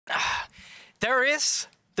There is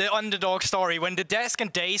the underdog story. When the desk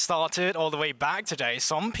and day started all the way back today,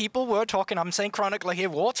 some people were talking, I'm saying chronically here,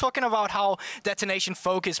 we're talking about how Detonation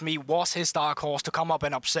FocusMe was his dark horse to come up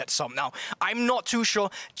and upset some. Now, I'm not too sure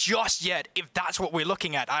just yet if that's what we're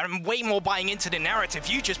looking at. I'm way more buying into the narrative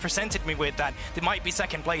you just presented me with that they might be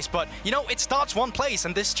second place, but you know, it starts one place,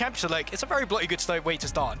 and this Championship League, it's a very bloody good way to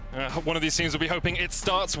start. One of these teams will be hoping it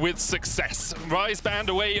starts with success. Rise banned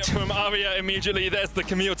away from Aria immediately. There's the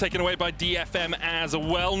Camille taken away by DFM as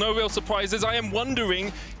well. No real surprises. I am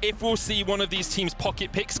wondering if we'll see one of these teams'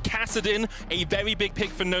 pocket picks. Kassadin, a very big pick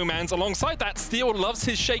for Nomans. Alongside that, Steel loves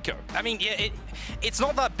his Shaco. I mean, yeah, it's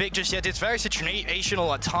not that big just yet. It's very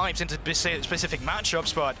situational at times into specific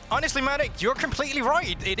matchups, but honestly, Matic, you're completely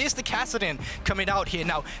right. It is the Kassadin coming out here.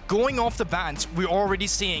 Now, going off the bans, we're already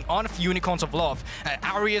seeing on Unicorns of Love,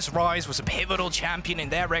 Aria's Rise was a pivotal champion in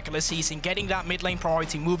their regular season, getting that mid lane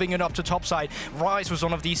priority, moving it up to top side. Rise was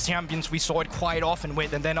one of these champions we saw it quite often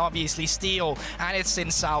with, and then obviously Steel and its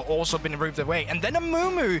Sin Sao also been removed away. And then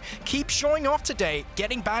Amumu keeps showing off today,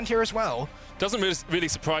 getting banned here as well. Doesn't really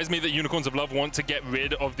surprise me that Unicorns of Love want to get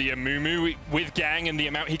rid of the Amumu with Gang and the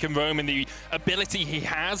amount he can roam and the ability he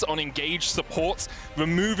has on engaged supports.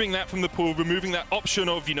 Removing that from the pool, removing that option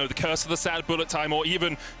of, you know, the Curse of the Sad Bullet Time or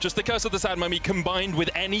even just the Curse of the Sad Mummy combined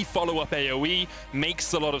with any follow-up AoE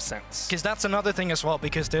makes a lot of sense. Because that's another thing as well,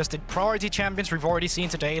 because there's the priority champions we've already seen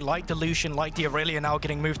today, like the Lucian, like the Aurelia now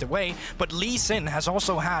getting moved away, but Lee Sin has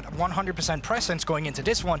also had 100% presence going into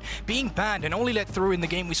this one, being banned and only let through in the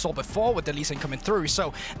game we saw before with the Lee Sin coming through.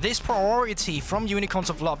 So this priority from Unicorns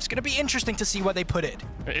of Love is going to be interesting to see where they put it.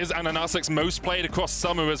 It is Ananasik's most played across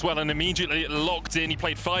summer as well, and immediately locked in. He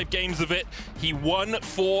played 5 games of it. He won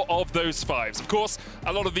 4 of those 5s. Of course,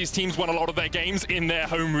 a lot of these teams won a lot of their games in their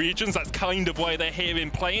home regions. That's kind of why they're here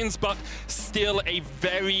in play-ins, but still a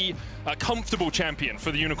very comfortable champion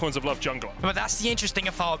for the Unicorns of Love jungler. But that's the interesting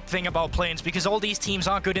thing about play-ins, because all these teams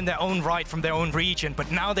are good in their own right from their own region,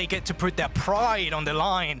 but now they get to put their pride on the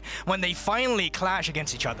line when they finally clash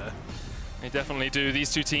against each other. They definitely do.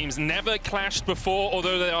 These two teams never clashed before,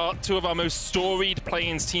 although they are 2 of our most storied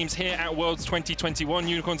play-ins teams here at Worlds 2021.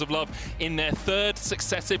 Unicorns of Love in their 3rd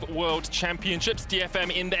successive World Championships. DFM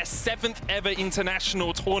in their 7th ever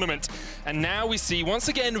international tournament. And now we see, once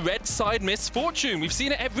again, red side misfortune. We've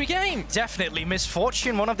seen it every game. Definitely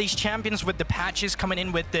misfortune. One of these champions with the patches coming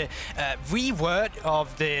in with the reword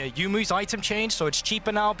of the Yumu's item change. So it's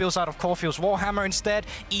cheaper now, builds out of Corfield's Warhammer instead.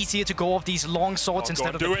 Easier to go off these long swords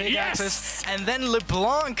instead of the big axes. And then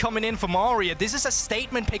LeBlanc coming in for Maria. This is a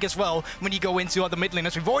statement pick as well when you go into other mid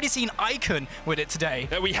laners. We've already seen Icon with it today.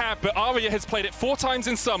 There we have, but Aria has played it 4 times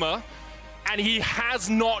in summer, and he has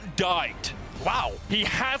not died. Wow. He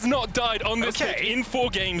has not died on this pick in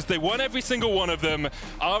 4 games. They won every single one of them.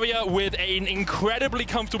 Aria with an incredibly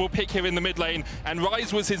comfortable pick here in the mid lane, and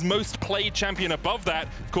Rise was his most played champion above that.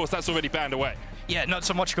 Of course, that's already banned away. Yeah, not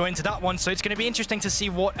so much going to that one, so it's going to be interesting to see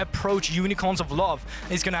what approach Unicorns of Love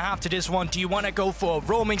is going to have to this one. Do you want to go for a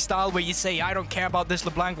roaming style where you say, I don't care about this,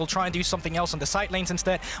 LeBlanc, we'll try and do something else on the side lanes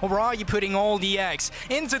instead? Or are you putting all the eggs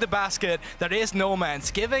into the basket that is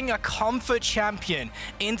Nomans, giving a comfort champion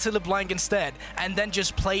into LeBlanc instead, and then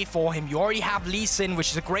just play for him? You already have Lee Sin,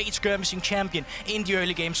 which is a great skirmishing champion in the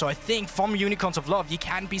early game, so I think from Unicorns of Love, you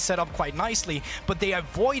can be set up quite nicely, but they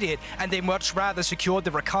avoid it, and they much rather secure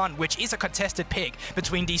the Rakan, which is a contested pick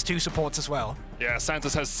between these 2 supports as well. Yeah,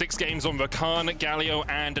 Santos has 6 games on Rakan, Galio,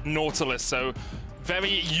 and Nautilus, so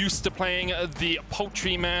very used to playing the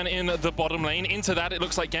Poultry Man in the bottom lane. Into that, it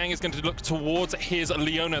looks like Gang is going to look towards his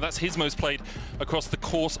Leona. That's his most played across the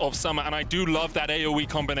course of summer, and I do love that AoE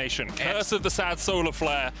combination. Curse of the Sad Solar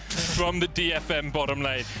Flare from the DFM bottom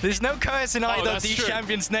lane. There's no curse in either of these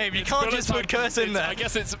champions' name. You can't just put curse in there. I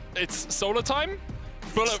guess it's Solar Time?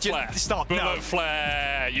 Bullet Flare. Stop. Bullet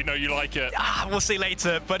Flare. You know you like it. We'll see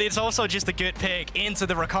later. But it's also just a good pick into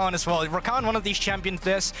the Rakan as well. Rakan, one of these champions,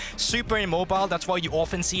 that's super immobile. That's why you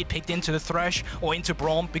often see it picked into the Thresh or into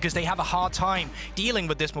Braum, because they have a hard time dealing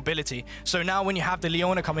with this mobility. So now when you have the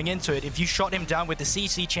Leona coming into it, if you shot him down with the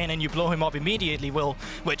CC chain and you blow him up immediately, with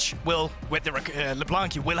the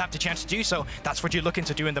LeBlanc, you will have the chance to do so. That's what you're looking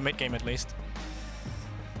to do in the mid game at least.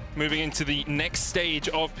 Moving into the next stage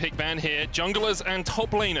of pick ban here, junglers and top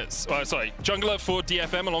laners. Jungler for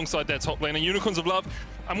DFM alongside their top laner, Unicorns of Love.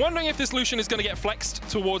 I'm wondering if this Lucian is going to get flexed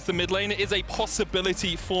towards the mid lane. It is a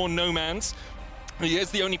possibility for Nomans. He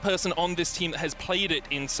is the only person on this team that has played it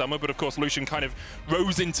in summer, but of course Lucian kind of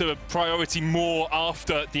rose into priority more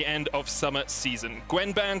after the end of summer season.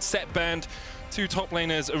 Gwen banned, Set banned, 2 top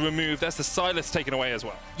laners are removed. That's the Silas taken away as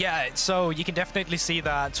well. Yeah, so you can definitely see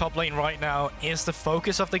that top lane right now is the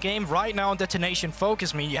focus of the game. Right now on Detonation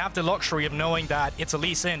FocusMe, you have the luxury of knowing that it's a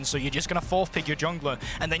Lee Sin, so you're just going to fourth pick your jungler,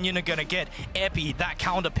 and then you're going to get Epi, that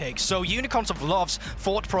counter pick. So Unicorns of Love's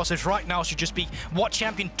thought process right now should just be, what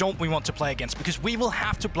champion don't we want to play against? Because we will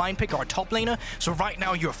have to blind pick our top laner. So right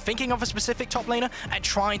now you're thinking of a specific top laner and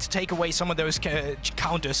trying to take away some of those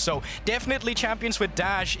counters. So definitely champions with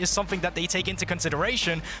dash is something that they take into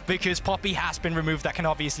consideration, because Poppy has been removed that can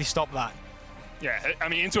obviously stop that. Yeah, I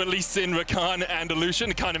mean, into at least Sin, Rakan, and Illusion,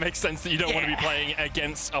 it kind of makes sense that you don't want to be playing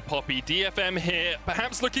against a Poppy. DFM here,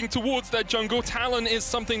 perhaps looking towards their jungle. Talon is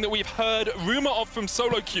something that we've heard rumor of from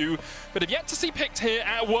solo queue, but have yet to see picked here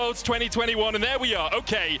at Worlds 2021, and there we are.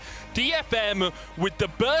 Okay, DFM with the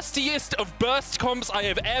burstiest of burst comps I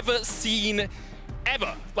have ever seen.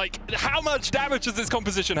 Ever. Like, how much damage does this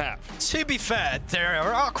composition have? To be fair, there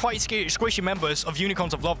are quite squishy members of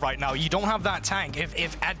Unicorns of Love right now. You don't have that tank.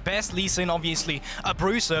 If at best Lee Sin, obviously a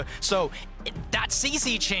bruiser, so that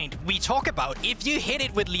CC chain we talk about, if you hit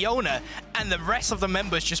it with Leona and the rest of the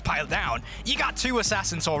members just pile down, you got 2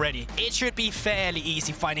 assassins already. It should be fairly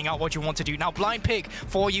easy finding out what you want to do. Now, blind pick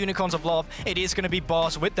for Unicorns of Love, it is going to be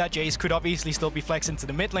Boss with that Jace. Could obviously still be flexed into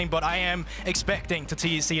the mid lane, but I am expecting to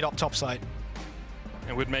see it up top side.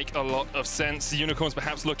 It would make a lot of sense. The Unicorns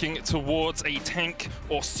perhaps looking towards a tank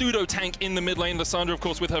or pseudo-tank in the mid lane. Lissandra, of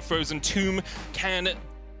course, with her Frozen Tomb, can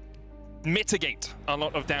mitigate a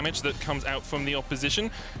lot of damage that comes out from the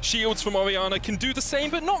opposition. Shields from Orianna can do the same,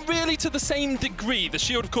 but not really to the same degree. The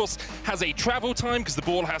shield, of course, has a travel time because the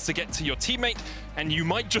ball has to get to your teammate, and you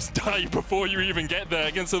might just die before you even get there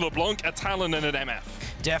against a LeBlanc, a Talon, and an MF.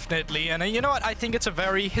 Definitely, and you know what? I think it's a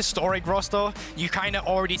very historic roster. You kind of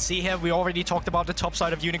already see here, we already talked about the top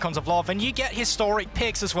side of Unicorns of Love, and you get historic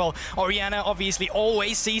picks as well. Orianna obviously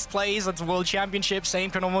always sees plays at the World Championship.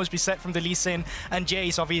 Same can almost be said from the Lee Sin, and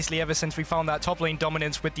Jace, obviously, ever since we found that top lane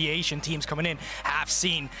dominance with the Asian teams coming in, have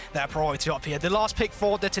seen that priority up here. The last pick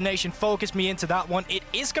for Detonation focused me into that one. It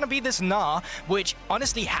is going to be this Gnar, which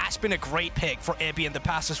honestly has been a great pick for Epi in the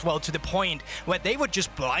past as well, to the point where they would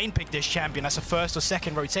just blind pick this champion as a first or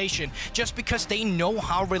second rotation just because they know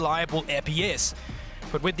how reliable Epi is.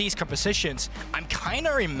 But with these compositions, I'm kind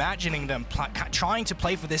of imagining them trying to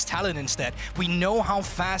play for this Talon instead. We know how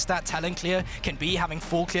fast that Talon clear can be, having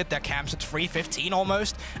full cleared their camps at 3:15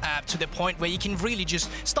 almost, to the point where you can really just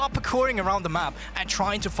start parkouring around the map and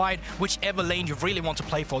trying to find whichever lane you really want to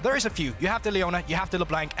play for. There is a few. You have the Leona, you have the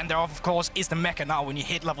LeBlanc, and there, of course, is the Mecha now when you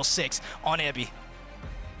hit level 6 on Epi.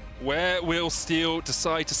 Where will Steel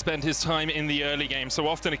decide to spend his time in the early game? So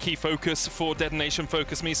often a key focus for Detonation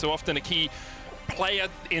FocusMe, so often a key player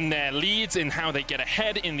in their leads, in how they get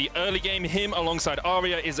ahead in the early game. Him alongside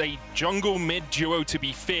Arya is a jungle mid duo to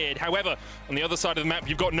be feared. However, on the other side of the map,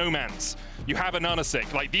 you've got Nomans. You have a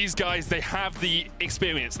Nanasik. Like, these guys, they have the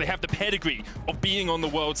experience, they have the pedigree of being on the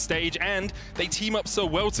world stage, and they team up so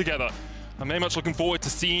well together. I'm very much looking forward to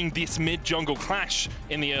seeing this mid-jungle clash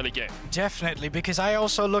in the early game. Definitely, because I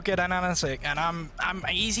also look at Ananasik, and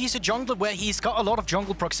he's a jungler where he's got a lot of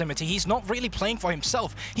jungle proximity. He's not really playing for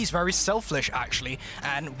himself. He's very selfish, actually,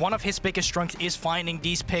 and one of his biggest strengths is finding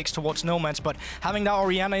these picks towards Nomans, but having that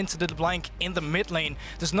Orianna into the blank in the mid lane,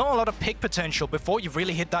 there's not a lot of pick potential before you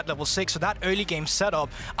really hit that level 6, so that early game setup,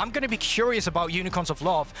 I'm going to be curious about Unicorns of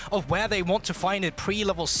Love, of where they want to find it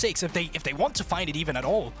pre-level 6, if they want to find it even at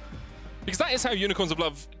all. Because that is how Unicorns of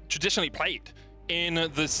Love traditionally played.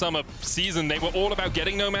 In the summer season, they were all about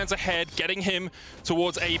getting Nomans ahead, getting him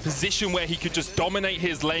towards a position where he could just dominate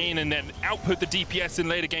his lane and then output the DPS in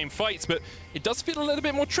later game fights, but it does feel a little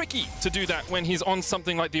bit more tricky to do that when he's on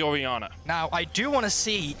something like the Orianna. Now, I do want to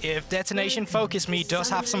see if Detonation FocusMe does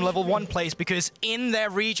have some level 1 plays, because in their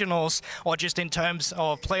regionals, or just in terms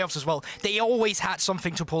of playoffs as well, they always had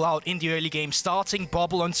something to pull out in the early game, starting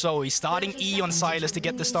Bubble on Zoe, starting E on Silas to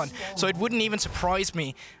get the stun. So it wouldn't even surprise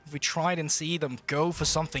me if we tried and see them go for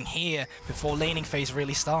something here before laning phase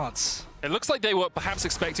really starts. It looks like they were perhaps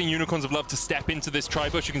expecting Unicorns of Love to step into this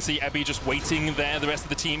tri-bush. You can see Abby just waiting there, the rest of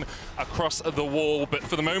the team across the wall. But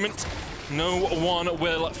for the moment, no one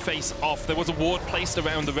will face off. There was a ward placed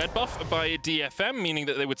around the red buff by DFM, meaning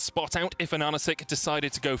that they would spot out if an Anasik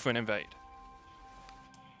decided to go for an invade.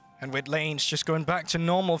 And with lanes just going back to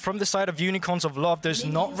normal, from the side of Unicorns of Love, there's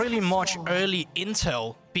not really much early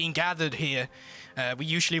intel being gathered here. We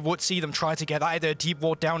usually would see them try to get either a deep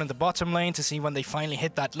ward down in the bottom lane to see when they finally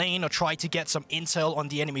hit that lane, or try to get some intel on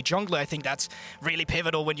the enemy jungler. I think that's really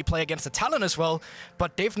pivotal when you play against the Talon as well,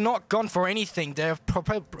 but they've not gone for anything. They're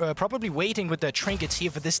probably waiting with their trinkets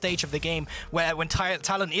here for this stage of the game, where when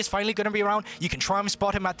Talon is finally going to be around, you can try and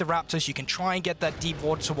spot him at the Raptors, you can try and get that deep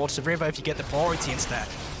ward towards the river if you get the priority instead.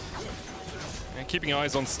 And keeping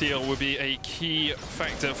eyes on Steel would be a key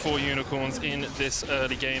factor for Unicorns in this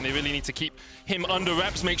early game. They really need to keep him under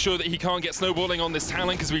wraps, make sure that he can't get snowballing on this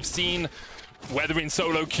Talon, because we've seen, whether in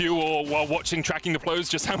solo queue or while watching Tracking the Flows,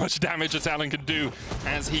 just how much damage a Talon can do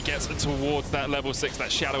as he gets towards that level 6.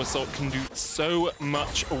 That Shadow Assault can do so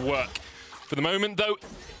much work. For the moment, though,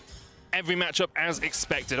 every matchup as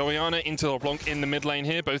expected. Orianna into LeBlanc in the mid lane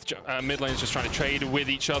here. Both mid lanes just trying to trade with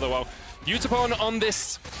each other, while Utapon on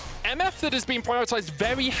this MF that has been prioritized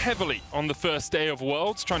very heavily on the first day of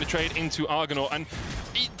Worlds, trying to trade into Argonaut. And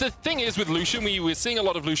the thing is with Lucian, we were seeing a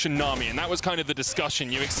lot of Lucian Nami, and that was kind of the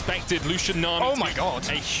discussion. You expected Lucian Nami to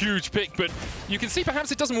be a huge pick, but you can see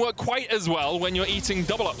perhaps it doesn't work quite as well when you're eating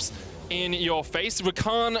double ups in your face.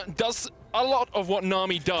 Rakan does a lot of what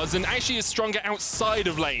Nami does, and actually is stronger outside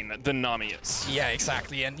of lane than Nami is. Yeah,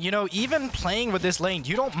 exactly. And, you know, even playing with this lane,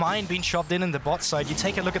 you don't mind being shoved in the bot side. You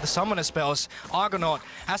take a look at the summoner spells. Argonaut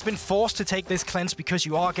has been forced to take this cleanse because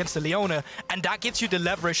you are against the Leona, and that gives you the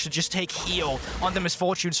leverage to just take heal on the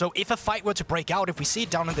Misfortune. So if a fight were to break out, if we see it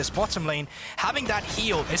down in this bottom lane, having that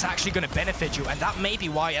heal is actually going to benefit you, and that may be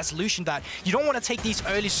why, as Lucian, that you don't want to take these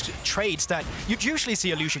early trades that you'd usually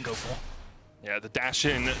see a Lucian go for. Yeah, the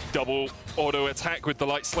dash-in double auto attack with the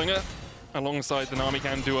Light Slinger alongside the Nami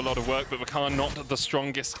can do a lot of work, but Rakan not the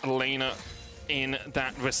strongest laner in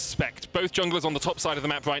that respect. Both junglers on the top side of the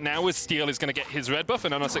map right now, as Steel is going to get his red buff,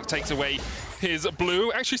 and Anasik takes away his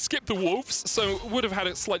blue. Actually skipped the Wolves, so would have had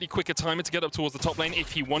a slightly quicker timer to get up towards the top lane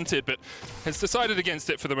if he wanted, but has decided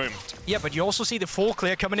against it for the moment. Yeah, but you also see the full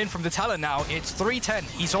clear coming in from the Talon now. It's 310.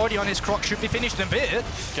 He's already on his croc, should be finished in a bit.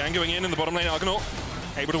 Gang going in the bottom lane, Argonaut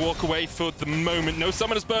able to walk away for the moment. No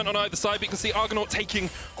summoners burnt on either side, but you can see Argonaut taking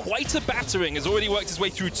quite a battering. Has already worked his way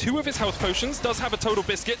through 2 of his health potions, does have a total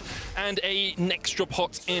biscuit and an extra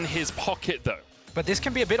pot in his pocket though. But this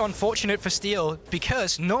can be a bit unfortunate for Steel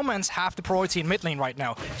because Noman's have the priority in mid lane right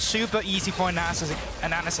now. Super easy for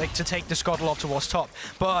Anasik to take the scuttle up towards top.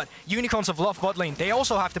 But Unicorns of Love bot lane, they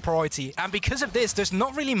also have the priority. And because of this, there's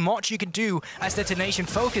not really much you can do as Detonation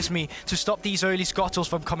FocusMe to stop these early scuttles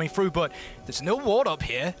from coming through. But there's no ward up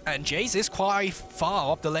here, and Jace is quite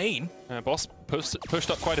far up the lane. Boss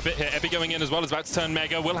pushed up quite a bit here. Ebby going in as well, is about to turn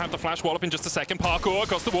Mega. Will have the flash wallop in just a second. Parkour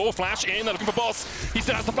across the wall, flash in. They're looking for Boss. He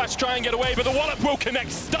still has the flash to try and get away, but the wallop will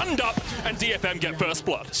connect. Stunned up, and DFM get first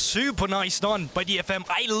blood. Super nice stun by DFM.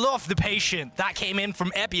 I love the patient that came in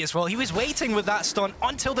from Ebby as well. He was waiting with that stun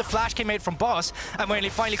until the flash came out from Boss, and when he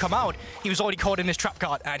finally come out, he was already caught in his trap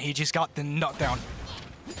card, and he just got the knockdown.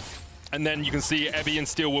 And then you can see Ebby and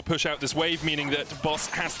Steel will push out this wave, meaning that Boss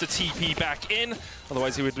has to TP back in.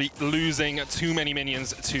 Otherwise, he would be losing too many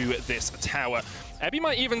minions to this tower. Ebby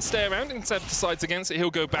might even stay around. Instead, decides against it.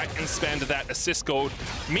 He'll go back and spend that assist gold.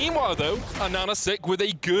 Meanwhile, though, Anasik with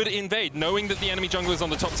a good invade, knowing that the enemy junglers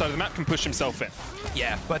on the top side of the map can push himself in.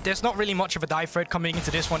 Yeah, but there's not really much of a dive threat coming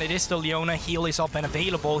into this one. It is still Leona. Heal is up and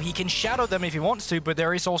available. He can shadow them if he wants to, but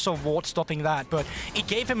there is also ward stopping that. But it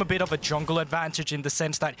gave him a bit of a jungle advantage in the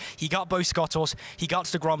sense that he got both scuttles, he got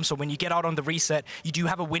the Grom, so when you get out on the reset, you do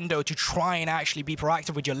have a window to try and actually be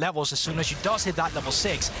proactive with your levels as soon as you does hit that level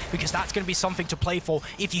 6, because that's going to be something to play for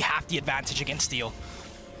if you have the advantage against Steel.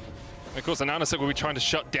 Of course, Anasik will be trying to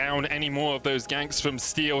shut down any more of those ganks from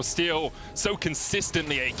Steel. Steel, so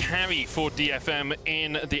consistently a carry for DFM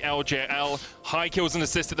in the LJL. High kills and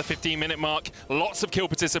assists at the 15-minute mark. Lots of kill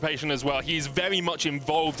participation as well. He's very much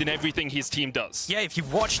involved in everything his team does. Yeah, if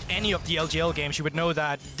you've watched any of the LJL games, you would know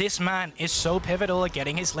that this man is so pivotal at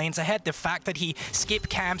getting his lanes ahead. The fact that he skip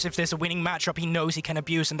camps if there's a winning matchup, he knows he can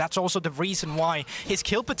abuse, and that's also the reason why his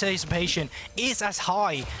kill participation is as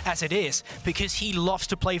high as it is, because he loves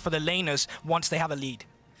to play for the lane once they have a lead.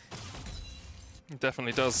 It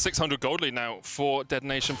definitely does. 600 gold lead now for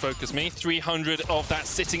Detonation FocusMe. 300 of that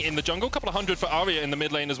sitting in the jungle. A couple of hundred for Arya in the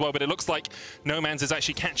mid lane as well, but it looks like No Man's is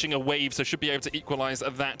actually catching a wave, so should be able to equalize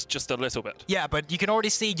that just a little bit. Yeah, but you can already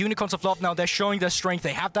see Unicorns of Love now, they're showing their strength.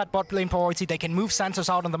 They have that bot lane priority. They can move Santos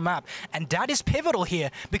out on the map, and that is pivotal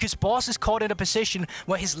here because Boss is caught in a position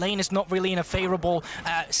where his lane is not really in a favorable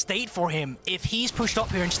state for him. If he's pushed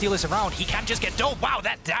up here and Steel is around, he can just get dope. Wow,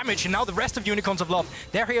 that damage, and now the rest of Unicorns of Love,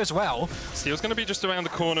 they're here as well. Steel's going to be just around the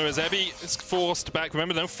corner as Ebby is forced back.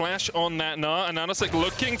 Remember, no flash on that Gnar, and Anasik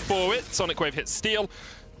looking for it. Sonic Wave hits Steel.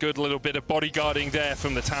 Good little bit of bodyguarding there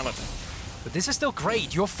from the talent. But this is still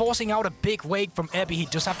great. You're forcing out a big wave from Ebby. He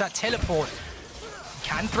does have that teleport.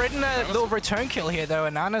 Can threaten a little return kill here, though,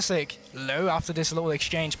 and Anasik low after this little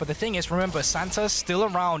exchange. But the thing is, remember, Santa's still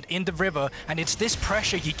around in the river, and it's this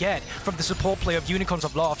pressure you get from the support play of Unicorns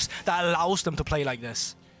of Lofts that allows them to play like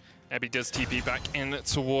this. Ebby does TP back in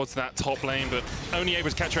towards that top lane, but only able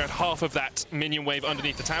to catch around half of that minion wave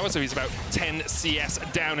underneath the tower, so he's about 10 CS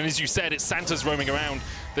down. And as you said, it's Santa's roaming around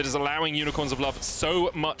that is allowing Unicorns of Love so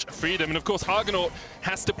much freedom. And of course, Argonaut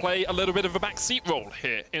has to play a little bit of a backseat role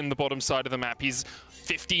here in the bottom side of the map. He's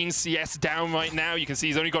 15 CS down right now. You can see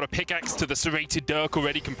he's only got a pickaxe to the serrated dirk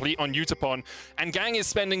already complete on Utapon. And Gang is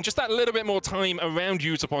spending just that little bit more time around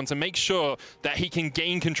Utapon to make sure that he can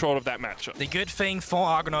gain control of that matchup. The good thing for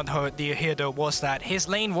Argonaut here, though, was that his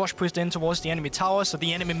lane was pushed in towards the enemy tower, so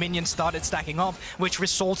the enemy minions started stacking up, which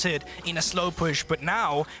resulted in a slow push. But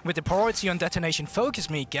now, with the priority on Detonation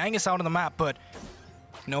FocusMe, Gang is out on the map, but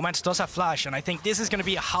Nomads does have flash, and I think this is going to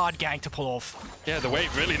be a hard gank to pull off. Yeah, the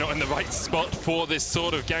wave really not in the right spot for this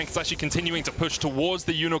sort of gank. It's actually continuing to push towards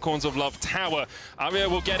the Unicorns of Love tower. Aria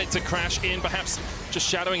will get it to crash in, perhaps just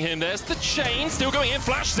shadowing him. There's the chain, still going in.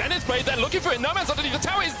 Flash, Zenith Blade, they're looking for it. Nomads underneath the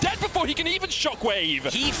tower is dead before he can even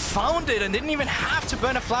shockwave. He found it and didn't even have to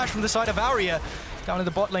burn a flash from the side of Aria. Down in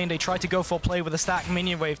the bot lane, they tried to go for play with a stack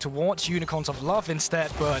minion wave towards Unicorns of Love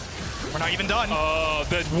instead, but we're not even done. Oh,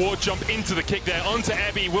 the ward jump into the kick there onto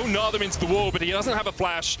Ebby. Will gnar them into the wall, but he doesn't have a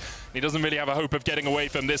flash. He doesn't really have a hope of getting away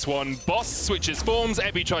from this one. Boss switches forms.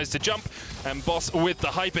 Ebby tries to jump, and Boss with the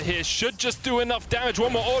hyper here should just do enough damage.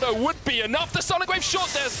 One more auto would be enough. The Sonic Wave shot,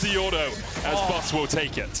 there's the auto, as Boss will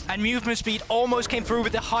take it. And movement speed almost came through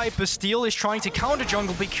with the hyper. Steel is trying to counter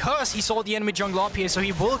jungle because he saw the enemy jungle up here, so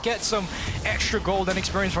he will get some extra gold and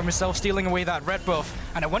experience from himself, stealing away that red buff.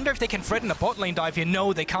 And I wonder if they can threaten a bot lane dive here.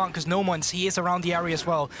 No, they can't, because he is around the area as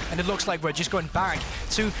well. And it looks like we're just going back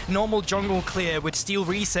to normal jungle clear with Steel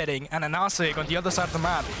resetting and Anasik on the other side of the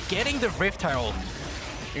map, getting the Rift Herald.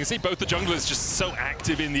 You can see both the junglers just so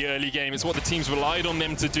active in the early game. It's what the teams relied on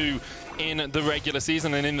them to do in the regular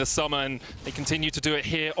season and in the summer, and they continue to do it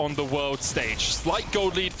here on the world stage. Slight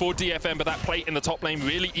gold lead for DFM, but that plate in the top lane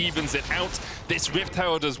really evens it out. This Rift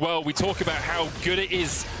Herald as well, we talk about how good it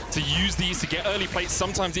is to use these to get early plates,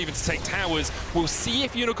 sometimes even to take towers. We'll see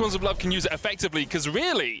if Unicorns of Love can use it effectively, because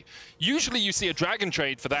really, usually you see a dragon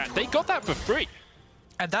trade for that. They got that for free.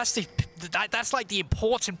 And that's like the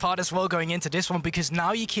important part as well going into this one, because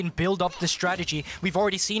now you can build up the strategy we've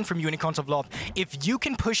already seen from Unicorns of Love. If you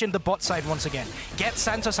can push in the bot side once again, get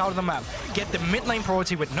Santos out of the map, get the mid lane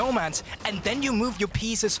priority with Nomads, and then you move your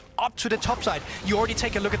pieces up to the top side. You already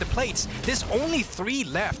take a look at the plates. There's only 3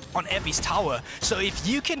 left on Ebby's tower. So if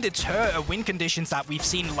you can deter win conditions that we've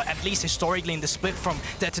seen, at least historically in the split from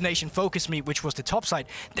Detonation FocusMe, which was the top side,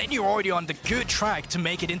 then you're already on the good track to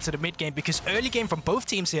make it into the mid game, because early game from both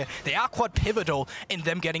teams here, they are quite pivotal in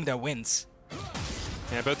them getting their wins.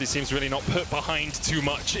 Yeah, both these teams really not put behind too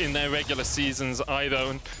much in their regular seasons either.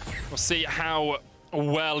 And we'll see how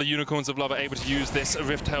well the Unicorns of Love are able to use this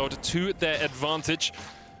Rift Herald to their advantage.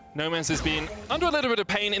 Nomads has been under a little bit of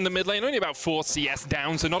pain in the mid lane, only about 4 CS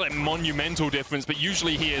down, so not a monumental difference, but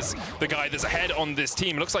usually he is the guy that's ahead on this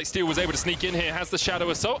team. It looks like Steel was able to sneak in here, has the Shadow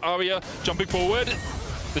Assault. Aria jumping forward.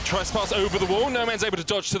 The trespass over the wall. Nomad's able to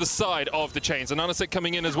dodge to the side of the chains. And Anasik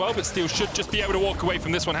coming in as well, but Steel should just be able to walk away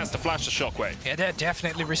from this one. Has to flash the shockwave. Yeah, they're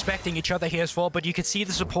definitely respecting each other here as well, but you can see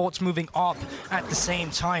the supports moving up at the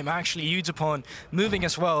same time. Actually, Utapon moving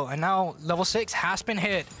as well. And now level 6 has been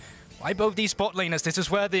hit by both these bot laners. This is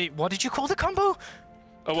where the, what did you call the combo?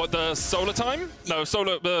 Oh, what, the solar time? No,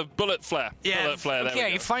 solar, bullet flare. Yeah, bullet flare, there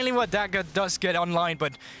we go. Finally what Dagger does get online,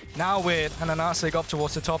 but now with Anasik up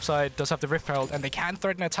towards the top side, does have the Rift Herald, and they can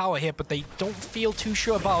threaten a tower here, but they don't feel too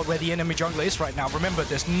sure about where the enemy jungler is right now. Remember,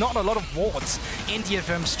 there's not a lot of wards in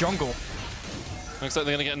DFM's jungle. Looks like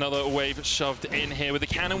they're going to get another wave shoved in here. With the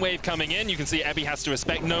cannon wave coming in, you can see Ebby has to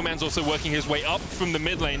respect. Noman's also working his way up from the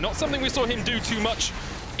mid lane. Not something we saw him do too much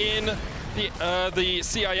in the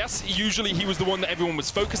CIS. Usually he was the one that everyone was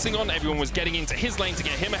focusing on. Everyone was getting into his lane to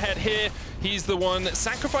get him ahead. Here, he's the one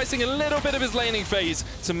sacrificing a little bit of his laning phase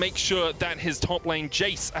to make sure that his top lane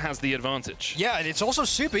Jace has the advantage. Yeah, and it's also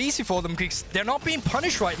super easy for them because they're not being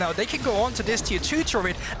punished right now. They can go on to this tier 2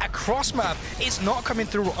 turret. Across map is not coming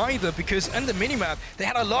through either, because in the minimap they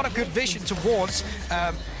had a lot of good vision towards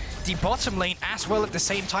the bottom lane as well at the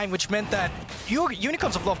same time, which meant that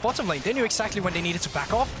Unicorns of Love bottom lane, they knew exactly when they needed to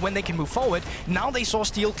back off, when they can move forward. Now they saw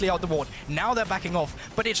Steel clear out the ward. Now they're backing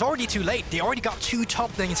off, but it's already too late. They already got 2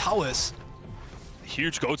 top lane towers.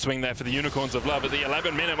 Huge gold swing there for the Unicorns of Love at the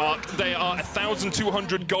 11-minute mark. They are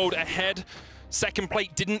 1,200 gold ahead. Second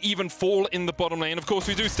plate didn't even fall in the bottom lane. Of course,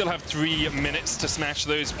 we do still have 3 minutes to smash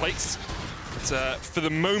those plates. But for the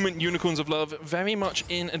moment, Unicorns of Love very much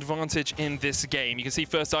in advantage in this game. You can see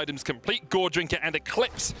first items complete, Gore Drinker and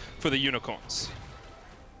Eclipse for the Unicorns.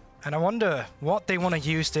 And I wonder what they want to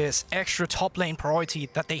use this extra top lane priority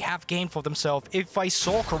that they have gained for themselves. If I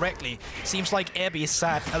saw correctly, seems like Abby is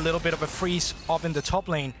sat a little bit of a freeze up in the top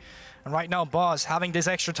lane. And right now, Boss, having this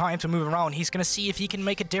extra time to move around, he's going to see if he can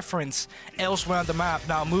make a difference elsewhere on the map.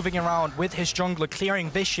 Now, moving around with his jungler, clearing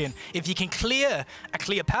vision. If you can clear a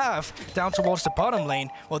clear path down towards the bottom lane,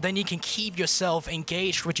 well, then you can keep yourself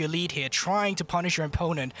engaged with your lead here, trying to punish your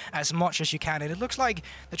opponent as much as you can. And it looks like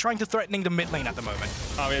they're trying to threaten the mid lane at the moment.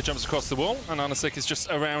 Arya jumps across the wall, and Anasik is just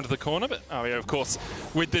around the corner. But Arya, of course,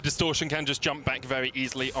 with the distortion, can just jump back very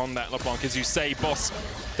easily on that LeBlanc. As you say, Boss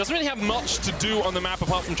doesn't really have much to do on the map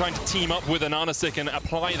apart from trying to team up with an Anasik and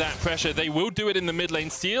apply that pressure. They will do it in the mid lane.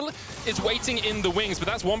 Steel is waiting in the wings, but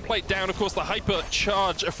that's one plate down. Of course, the hyper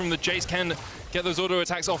charge from the Jace can get those auto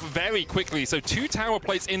attacks off very quickly. So 2 tower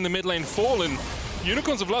plates in the mid lane fall, and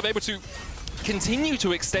Unicorns of Love able to continue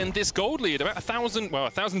to extend this gold lead. About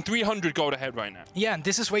 1,300 gold ahead right now. Yeah, and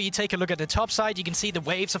this is where you take a look at the top side. You can see the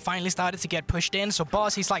waves have finally started to get pushed in. So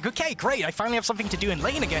Boss, he's like, okay, great, I finally have something to do in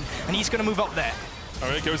lane again, and he's going to move up there.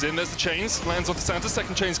 Alright, goes in, there's the chains, lands onto Santa,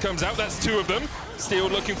 second chains comes out, that's 2 of them. Steel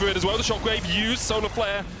looking for it as well, the shockwave used, solar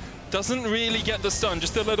flare doesn't really get the stun,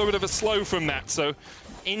 just a little bit of a slow from that, so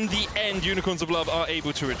in the end, Unicorns of Love are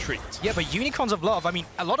able to retreat. Yeah, but Unicorns of Love, I mean,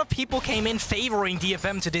 a lot of people came in favoring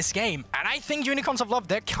DFM to this game, and I think Unicorns of Love,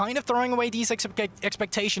 they're kind of throwing away these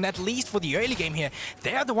expectations, at least for the early game here.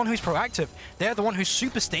 They're the one who's proactive. They're the one who's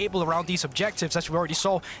super stable around these objectives, as we already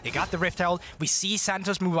saw. They got the Rift Herald. We see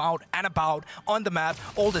Santos move out and about on the map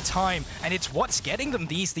all the time, and it's what's getting them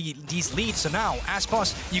these leads. So now, as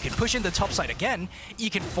Boss, you can push in the top side again.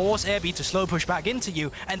 You can force Abby to slow push back into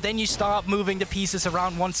you, and then you start moving the pieces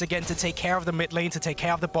around once again to take care of the mid lane, to take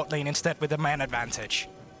care of the bot lane instead with a man advantage.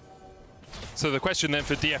 So the question then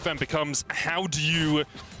for DFM becomes, how do you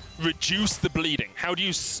reduce the bleeding? How do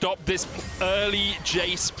you stop this early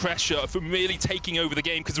Jace pressure from really taking over the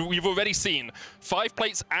game? Because we've already seen 5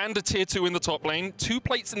 plates and a tier 2 in the top lane, 2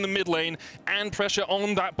 plates in the mid lane, and pressure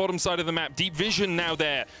on that bottom side of the map. Deep vision now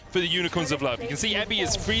there for the Unicorns of Love. You can see Ebby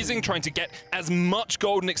is freezing, trying to get as much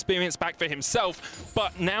golden experience back for himself,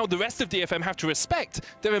 but now the rest of DFM have to respect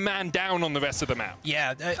they're a man down on the rest of the map.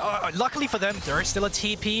 Yeah, luckily for them, there is still a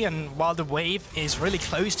TP, and while the wave is really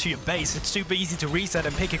close to your base, it's super easy to reset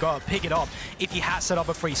and pick it up if you had set up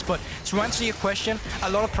a freeze. But to answer your question, a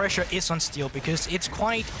lot of pressure is on Steel because it's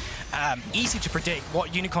quite easy to predict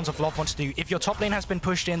what Unicorns of Love wants to do. If your top lane has been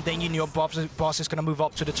pushed in, then you know Boss is going to move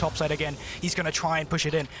up to the top side again. He's going to try and push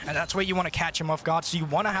it in, and that's where you want to catch him off guard. So you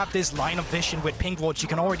want to have this line of vision with pink wards. You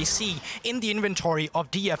can already see in the inventory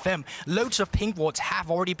of DFM, loads of pink wards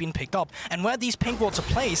have already been picked up, and where these pink wards are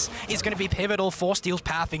placed is going to be pivotal for Steel's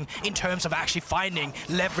pathing in terms of actually finding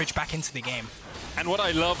leverage back into the game. And what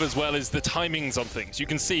I love as well is the timings on things. You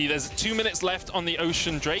can see there's 2 minutes left on the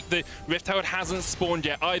Ocean Drake. The Rift Herald hasn't spawned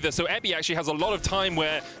yet either, so Ebby actually has a lot of time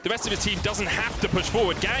where the rest of his team doesn't have to push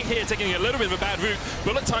forward. Gang here taking a little bit of a bad route.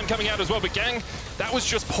 Bullet time coming out as well, but Gang, that was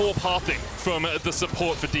just poor pathing from the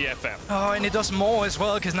support for DFM. Oh, and it does more as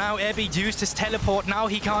well, because now Ebby used his teleport. Now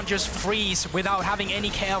he can't just freeze without having any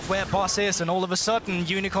care of where Boss is, and all of a sudden,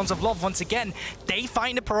 Unicorns of Love, once again, they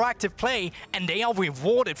find a proactive play, and they are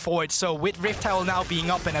rewarded for it. So with Rift Herald now being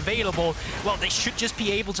up and available, well, they should just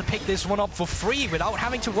be able to pick this one up for free without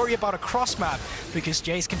having to worry about a cross map, because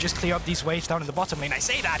Jace can just clear up these waves down in the bottom lane. I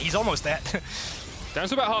say that, he's almost there. Down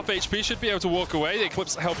to about half HP, should be able to walk away. The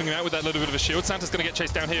Eclipse helping him out with that little bit of a shield. Santa's going to get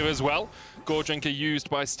chased down here as well. Gore Drinker used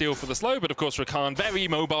by Steel for the slow, but of course Rakan, very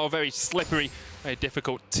mobile, very slippery, very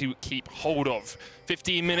difficult to keep hold of.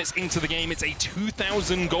 15 minutes into the game, it's a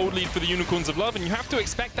 2,000 gold lead for the Unicorns of Love, and you have to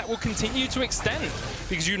expect that will continue to extend,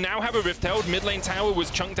 because you now have a Rift Herald. Mid lane tower was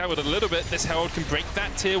chunked out a little bit. This Herald can break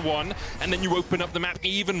that tier 1, and then you open up the map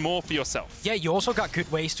even more for yourself. Yeah, you also got good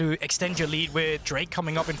ways to extend your lead with Drake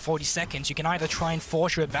coming up in 40 seconds. You can either try and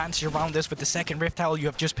force your advantage around this with the second Rift Herald you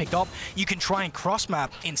have just picked up. You can try and cross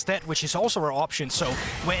map instead, which is also an option. So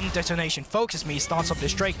when Detonation FocusMe starts up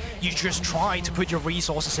this Drake, you just try to put your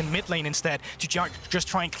resources in mid lane instead to just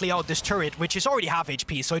try and clear out this turret, which is already half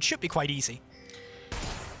HP, so it should be quite easy.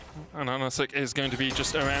 And Anasik is going to be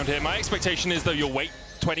just around here. My expectation is, though, you'll wait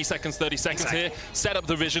 20 seconds, 30 seconds here, set up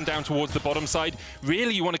the vision down towards the bottom side.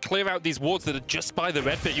 Really, you want to clear out these wards that are just by the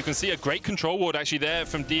red pit. You can see a great control ward actually there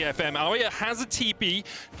from DFM. Arya has a TP.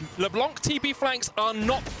 LeBlanc TP flanks are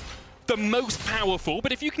not the most powerful,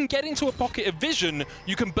 but if you can get into a pocket of vision,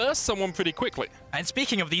 you can burst someone pretty quickly. And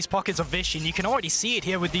speaking of these pockets of vision, you can already see it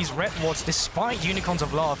here with these red wards, despite Unicorns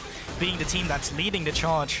of Love being the team that's leading the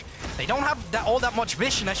charge. They don't have all that much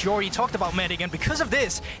vision, as you already talked about, Medic, and because of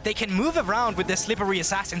this, they can move around with their slippery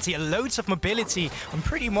assassins here, loads of mobility and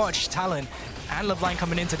pretty much talent. And LeBlanc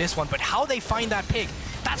coming into this one, but how they find that pick,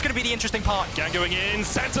 that's going to be the interesting part. Gang going in,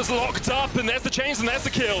 Santa's locked up, and there's the chains, and there's the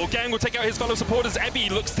kill. Gang will take out his fellow supporters. Ebby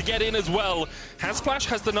looks to get in as well. Has Flash,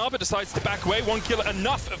 has the Nava, decides to back away. One kill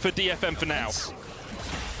enough for DFM for now.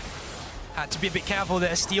 Had to be a bit careful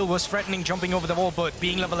there. Steel was threatening jumping over the wall, but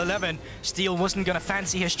being level 11, Steel wasn't going to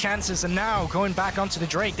fancy his chances, and now going back onto the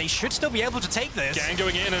Drake, they should still be able to take this. Gang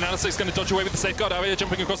going in, and Analystic's going to dodge away with the safeguard. Arya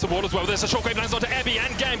jumping across the wall as well. There's a shockwave lands onto Ebby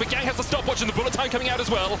and Gang, but Gang has to stop watching the bullet time coming out as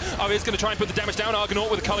well. Arya's going to try and put the damage down. Argonaut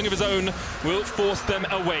with a culling of his own will force them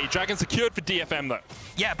away. Dragon secured for DFM though.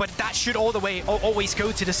 Yeah, but that should always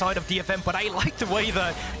go to the side of DFM, but I like the way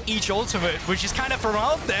that each ultimate, which is kind of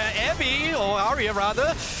around there, Ebby, or Arya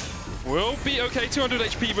rather, will be okay. 200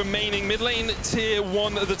 HP remaining. Mid lane tier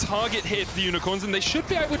 1, the target here for the Unicorns, and they should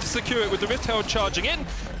be able to secure it with the Rift Herald charging in.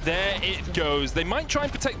 There it goes. They might try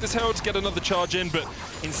and protect this Herald to get another charge in, but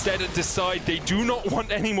instead decide they do not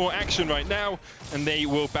want any more action right now, and they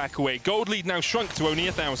will back away. Gold lead now shrunk to only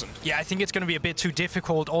 1,000. Yeah, I think it's going to be a bit too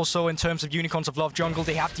difficult. Also, in terms of Unicorns of Love jungle,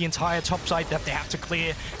 they have the entire top side that they have to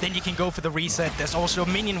clear. Then you can go for the reset. There's also a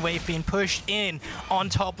minion wave being pushed in on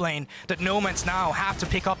top lane that Nomads now have to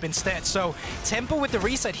pick up instead. So tempo with the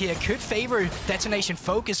reset here could favor Detonation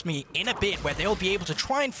FocusMe in a bit, where they'll be able to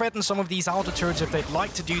try and threaten some of these outer turrets if they'd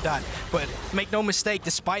like to do that. But make no mistake,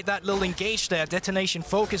 despite that little engage there, Detonation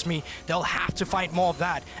FocusMe, they'll have to fight more of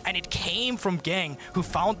that. And it came from Gang, who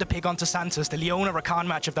found the pick onto Santos, the Leona Rakan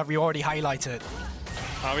matchup that we already highlighted.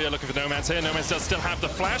 Arya looking for Nomads here. Nomads does still have the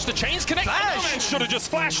flash. The chains connect. Nomads should have just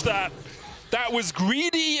flashed that. That was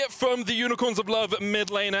greedy from the Unicorns of Love mid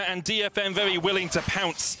laner, and DFM very willing to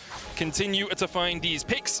pounce. Continue to find these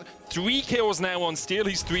picks. 3 kills now on Steel.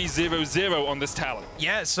 He's 3-0-0 on this talent.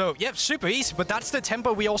 Yeah, so, yeah, super easy, but that's the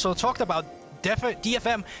tempo we also talked about.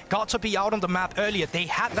 DFM got to be out on the map earlier. They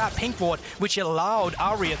had that pink ward, which allowed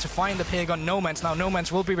Arya to find the pig on Nomads. Now,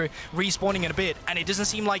 Nomads will be respawning in a bit, and it doesn't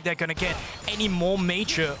seem like they're going to get any more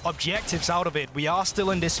major objectives out of it. We are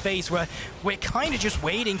still in this phase where we're kind of just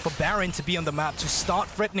waiting for Baron to be on the map to start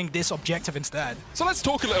threatening this objective instead. So let's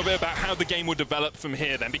talk a little bit about how the game will develop from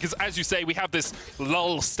here then, because as you say, we have this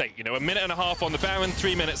lull state, you know, 1.5 minutes on the Baron,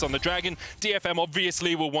 3 minutes on the Dragon. DFM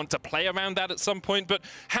obviously will want to play around that at some point, but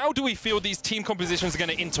how do we feel these team compositions are going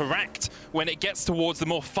to interact when it gets towards the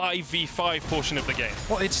more 5v5 portion of the game?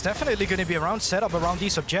 Well, it's definitely going to be around setup around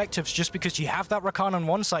these objectives, just because you have that Rakan on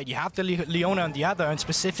one side, you have the Leona on the other, and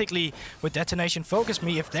specifically with Detonation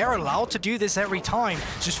FocusMe, if they're allowed to do this every time,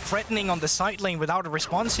 just threatening on the side lane without a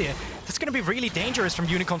response here, that's going to be really dangerous from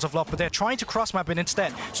Unicorns of Love, but they're trying to cross-map it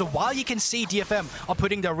instead. So while you can see DFM are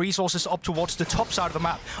putting their resources up towards the top side of the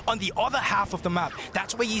map, on the other half of the map,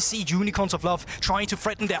 that's where you see Unicorns of Love trying to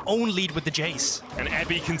threaten their own lead with the Jace. And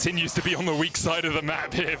Ebby continues to be on the weak side of the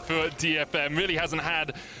map here for DFM. Really hasn't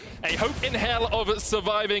had a hope in hell of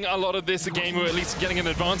surviving a lot of this game, or at least getting an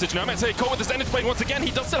advantage. Nomads here caught with the Zenith Blade once again.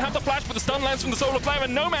 He does still have the flash, but the stun lands from the Solar Flare,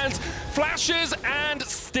 and Nomads flashes and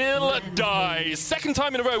still dies. Second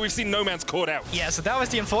time in a row we've seen Nomads caught out. Yeah, so that was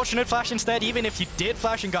the unfortunate flash instead. Even if you did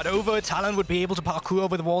flash and got over, Talon would be able to parkour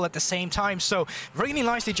over the wall at the same time. So really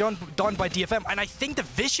nicely done by DFM, and I think the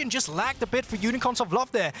vision just lagged a bit for Unicorns of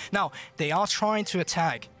Love there. Now, they are trying to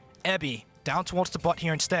attack Ebby down towards the bot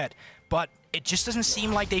here instead, but it just doesn't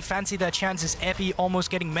seem like they fancy their chances. Ebby almost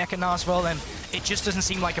getting Mecha Gnar as well, and it just doesn't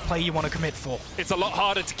seem like a play you want to commit for. It's a lot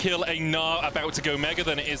harder to kill a Gnar about to go Mega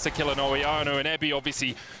than it is to kill an Oriano, and Ebby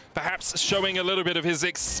obviously perhaps showing a little bit of his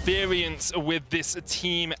experience with this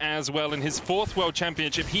team as well. In his 4th World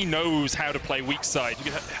Championship, he knows how to play weak side.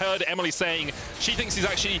 You heard Emily saying she thinks he's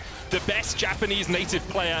actually the best Japanese native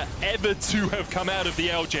player ever to have come out of the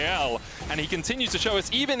LJL. And he continues to show us,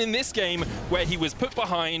 even in this game where he was put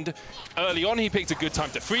behind early on, he picked a good time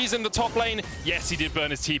to freeze in the top lane. Yes, he did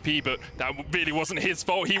burn his TP, but that really wasn't his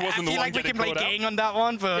fault. He wasn't the one getting caught out. I feel like we can play Gang on that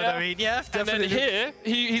one, but yeah. I mean, yeah, definitely. And then here,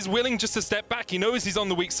 he's willing just to step back. He knows he's on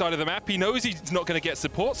the weak side of the map. He knows he's not going to get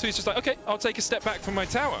support, so he's just like, okay, I'll take a step back from my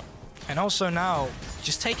tower. And also now,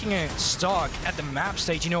 just taking a stock at the map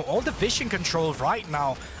stage, you know, all the vision control right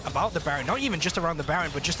now about the Baron, not even just around the Baron,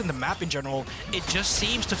 but just in the map in general, it just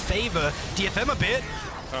seems to favor DFM a bit.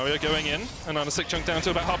 Oh, we are going in. And Anasik chunk down to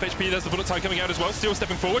about half HP. There's the bullet time coming out as well. Still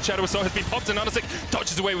stepping forward. Shadow Assault has been popped, and Anasik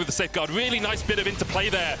dodges away with the safeguard. Really nice bit of interplay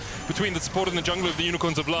there between the support and the jungle of the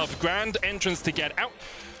Unicorns of Love. Grand entrance to get out.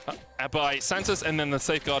 by Santos, and then the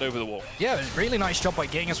safeguard over the wall. Yeah, really nice job by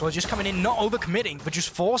Gang as well, just coming in, not overcommitting, but just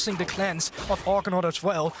forcing the cleanse of Argonaut as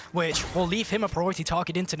well, which will leave him a priority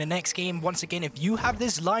target into the next game. Once again, if you have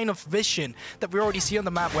this line of vision that we already see on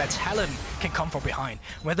the map where Talon can come from behind,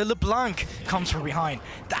 where the LeBlanc comes from behind,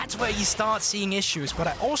 that's where you start seeing issues. But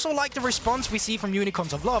I also like the response we see from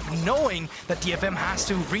Unicorns of Love, knowing that DFM has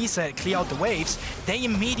to reset, clear out the waves, they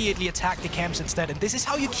immediately attack the camps instead. And this is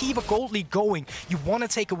how you keep a gold lead going. You want to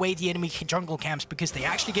take away the enemy jungle camps because they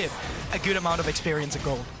actually give a good amount of experience and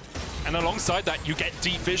gold. And alongside that, you get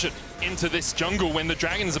deep vision into this jungle when the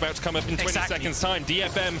dragon is about to come up in 20 seconds time.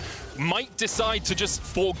 DFM might decide to just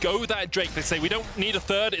forego that Drake. They say, we don't need a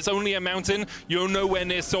third, it's only a mountain. You're nowhere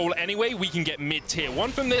near Soul anyway, we can get mid-tier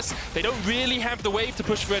 1 from this. They don't really have the wave to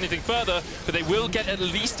push for anything further, but they will get at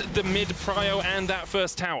least the mid-prio and that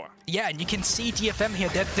first tower. Yeah, and you can see DFM here,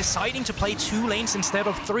 they're deciding to play 2 lanes instead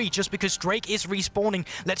of 3 just because Drake is respawning.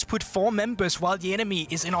 Let's put 4 members while the enemy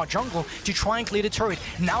is in our jungle to try and clear the turret.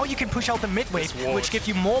 Now you can push out the mid wave, which gives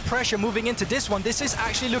you more pressure moving into this one. This is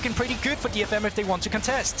actually looking pretty good for DFM if they want to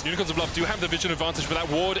contest. Unicorns of Love do have the vision advantage, but that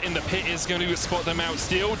ward in the pit is going to spot them out.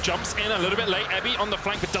 Steel jumps in a little bit late. Ebby on the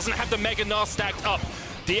flank, but doesn't have the Mega Gnar stacked up.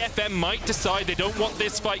 DFM might decide they don't want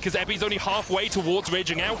this fight because Ebby's only halfway towards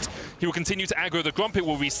raging out. He will continue to aggro the Grump. It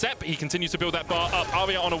will reset, but he continues to build that bar up.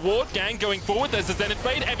 Aria on a ward. Gang going forward. There's the Zenith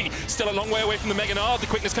Blade. Ebby still a long way away from the Mega Gnar. The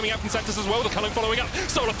quickness coming out from Santos as well. The Culling following up.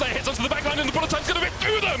 Solar Flare hits onto the backline and the bullet time's going to rip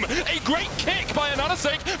through them. A great kick by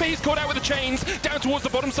Ananasik, but he's caught out with the chains. Down towards the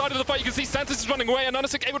bottom side of the fight, you can see Santos is running away.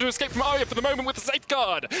 Ananasik able to escape from Aria for the moment with the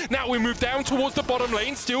safeguard. Now we move down towards the bottom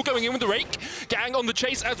lane. Still going in with the rake. Gang on the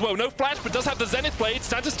chase as well. No flash, but does have the Zenith Blade.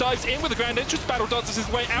 Santos dives in with the grand entrance. Battle dances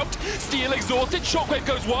his way out. Steel exhausted. Shockwave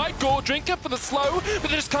goes wide. Gore Drinker for the slow, but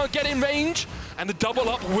they just can't get in range. And the double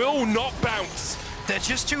up will not bounce. They're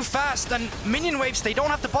just too fast, and minion waves, they don't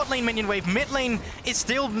have the bot lane minion wave. Mid lane is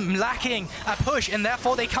still lacking a push, and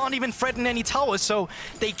therefore they can't even threaten any towers, so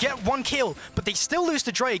they get 1 kill, but they still lose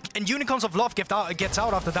to Drake, and Unicorns of Love gets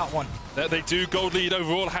out after that one. They do. Gold lead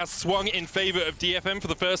overall has swung in favor of DFM for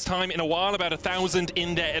the first time in a while, about 1,000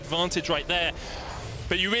 in their advantage right there.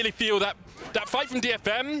 But you really feel that fight from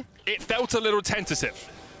DFM, it felt a little tentative.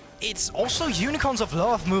 It's also Unicorns of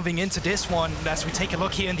Love moving into this one. As we take a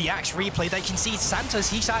look here in the Axe replay, they can see Santos,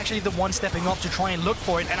 he's actually the one stepping up to try and look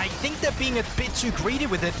for it. And I think they're being a bit too greedy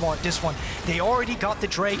with this one. They already got the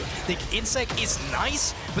Drake. The Insect is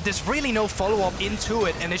nice, but there's really no follow-up into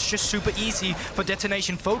it. And it's just super easy for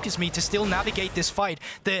Detonation FocusMe to still navigate this fight.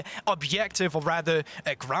 The objective, or rather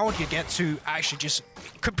ground you get to actually just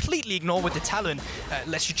completely ignore with the Talon,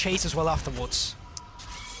 lets you chase as well afterwards.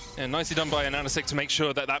 And nicely done by Ananasik to make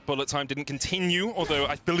sure that that bullet time didn't continue, although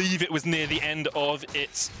I believe it was near the end of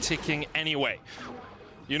its ticking anyway.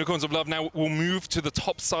 Unicorns of Love now will move to the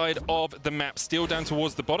top side of the map. Steel down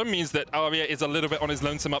towards the bottom means that Aria is a little bit on his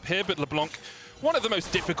lonesome up here, but LeBlanc, one of the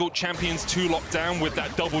most difficult champions to lock down with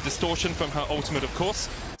that double distortion from her ultimate, of course.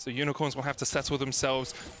 So Unicorns will have to settle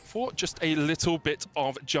themselves for just a little bit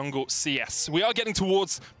of jungle CS. We are getting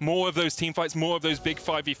towards more of those team fights, more of those big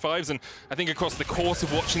 5v5s, and I think across the course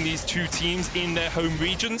of watching these two teams in their home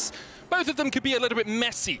regions, both of them could be a little bit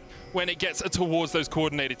messy when it gets towards those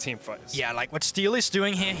coordinated team fights. Yeah, like what Steel is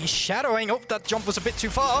doing here. He's shadowing. Oh, that jump was a bit too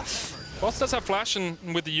far. Boss does have flash, and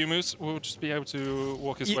with the Yumus, we'll just be able to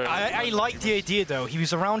walk his way around. I like the idea, though. He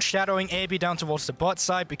was around shadowing AB down towards the bot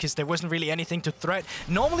side because there wasn't really anything to threat.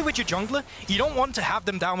 Normally with your jungler, you don't want to have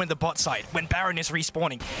them down in the bot side when Baron is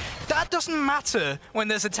respawning. That doesn't matter when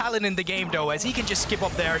there's a Talon in the game, though, as he can just skip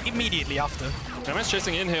up there immediately after. Nomad's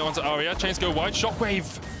chasing in here onto Aria. Chains go wide.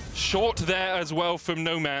 Shockwave short there as well from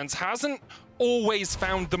Nomad's. Hasn't always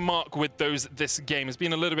found the mark with those this game. Has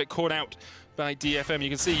been a little bit caught out by DFM. You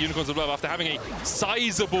can see Unicorns of Love, after having a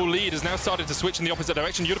sizable lead, has now started to switch in the opposite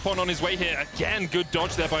direction. Yutapon on his way here. Again, good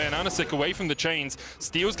dodge there by Ananasik away from the chains.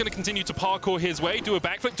 Steel's going to continue to parkour his way, do a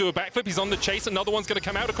backflip. He's on the chase. Another one's going to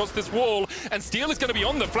come out across this wall, and Steel is going to be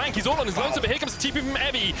on the flank. He's all on his lonesome, but here comes TP from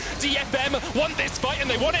Evie. DFM want this fight, and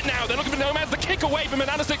they want it now. They're looking for Nomads. The kick away from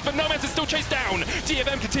Ananasik, but Nomads is still chased down.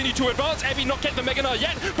 DFM continue to advance. Evie not getting the Mega Gnar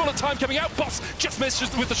yet. Bullet time coming out. Boss just missed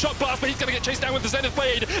with the shot blast, but he's going to get chased down with the Zenith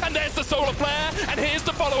Blade. And there's the Solar Flare, and here's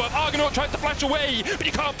the follow-up. Argonaut tries to flash away, but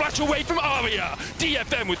you can't flash away from Aria.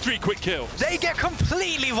 DFM with 3 quick kills. They get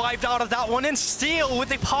completely wiped out of that one, and Steel with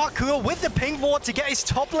the parkour, with the ping ward to get his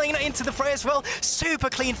top laner into the fray as well. Super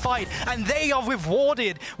clean fight, and they are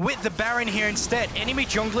rewarded with the Baron here instead. Enemy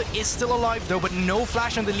jungler is still alive though, but no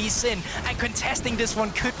flash on the Lee Sin, and contesting this one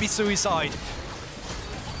could be suicide.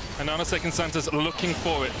 And Ananasik and Santos looking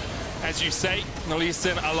for it. As you say,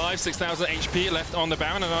 Naisu alive, 6,000 HP left on the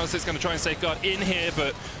Baron, and Naisu is going to try and safeguard in here,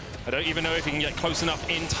 but I don't even know if he can get close enough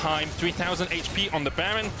in time. 3,000 HP on the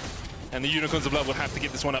Baron, and the Unicorns of Love will have to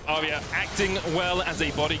give this one up. Arya acting well as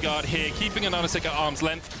a bodyguard here, keeping Naisu at arm's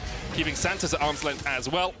length, keeping Santos at arm's length as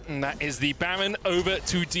well, and that is the Baron over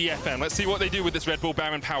to DFM. Let's see what they do with this Red Bull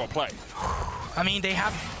Baron power play. I mean, they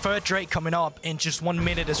have third Drake coming up in just 1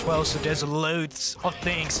 minute as well, so there's loads of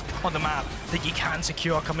things on the map that you can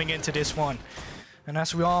secure coming into this one. And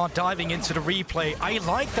as we are diving into the replay, I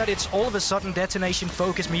like that it's all of a sudden Detonation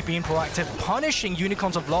FocusMe being proactive, punishing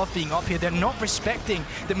Unicorns of Love being up here. They're not respecting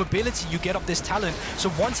the mobility you get of this talent.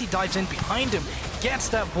 So once he dives in behind him, gets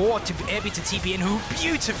that ward to be able to TP in, who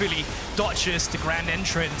beautifully dodges the grand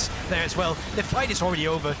entrance there as well. The fight is already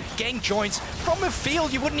over. Gang joins from a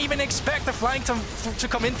field you wouldn't even expect the flank to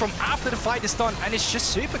come in from after the fight is done. And it's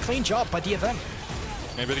just super clean job by DFM.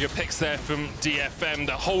 Yeah, really good picks there from DFM.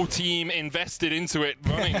 The whole team invested into it,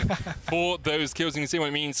 running for those kills. You can see what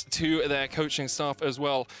it means to their coaching staff as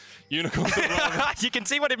well. Unicorns of Love. You can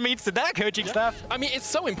see what it means to their coaching staff. I mean, it's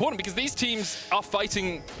so important because these teams are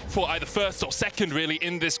fighting for either first or second, really,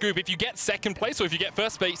 in this group. If you get second place or if you get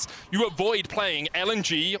first place, you avoid playing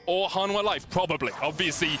LNG or Hanwha Life, probably.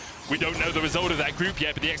 Obviously, we don't know the result of that group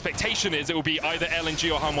yet, but the expectation is it will be either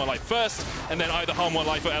LNG or Hanwha Life first, and then either Hanwha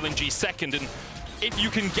Life or LNG second. And if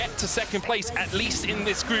you can get to second place, at least in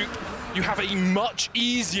this group, you have a much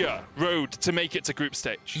easier road to make it to group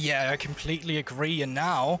stage. Yeah, I completely agree. And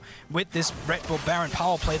now, with this Red Bull Baron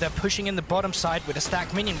power play, they're pushing in the bottom side with a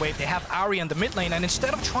stacked minion wave. They have Ahri in the mid lane, and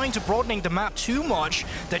instead of trying to broadening the map too much,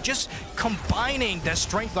 they're just combining their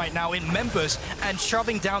strength right now in members and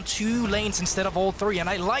shoving down 2 lanes instead of all 3. And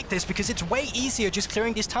I like this because it's way easier just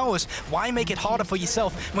clearing these towers. Why make it harder for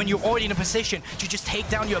yourself when you're already in a position to just take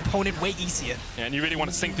down your opponent way easier? Yeah, and you really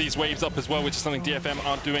want to sync these waves up as well, which is something DFM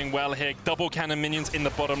aren't doing well here. Double cannon minions in the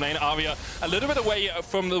bottom lane. Arya a little bit away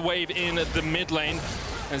from the wave in the mid lane.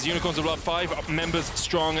 As Unicorns of Love, 5 members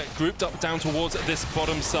strong, grouped up down towards this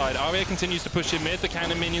bottom side. Arya continues to push in mid. The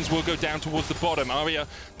cannon minions will go down towards the bottom. Arya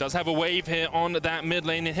does have a wave here on that mid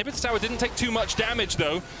lane. Inhibitor Tower didn't take too much damage,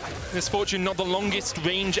 though. Misfortune, not the longest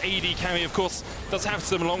range AD carry, of course, does have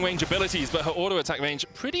some long range abilities, but her auto attack range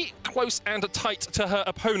pretty close and tight to her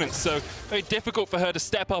opponents, so very difficult for her to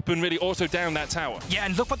step up and really auto down that tower. Yeah,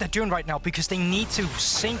 and look what they're doing right now, because they need to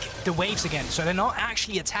sync the waves again. So they're not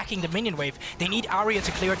actually attacking the minion wave. They need Arya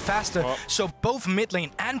to clear it faster. So both mid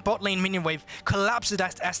lane and bot lane minion wave collapse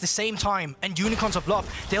at the same time. And Unicorns of Love,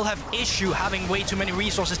 they'll have issue having way too many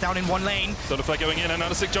resources down in one lane. Solar Flare going in, and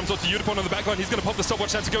Naisu jumps onto Unipon on the backline. He's going to pop the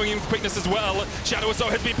stopwatch down to going in with quickness as well. Shadow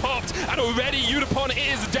Assault has been popped, and already Unipon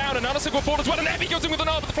is down, and Naisu will fall as well, and Evie goes in with an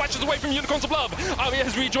arm, but the flashes away from Unicorns of Love. Arya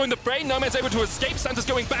has rejoined the fray. Nomad's able to escape. Santa's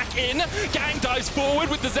going back in. Gang dives forward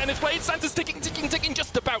with the Zenith Blade. Santa's ticking,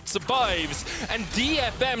 just about survives. And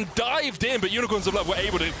DFM dived in, but Unicorns of Love were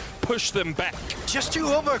able to push them back. Just too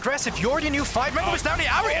over-aggressive. You already knew 5 members down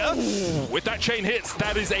the area. With that chain hits,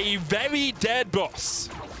 that is a very dead boss.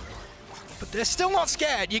 But they're still not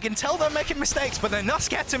scared. You can tell they're making mistakes, but they're not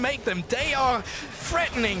scared to make them. They are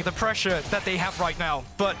threatening the pressure that they have right now.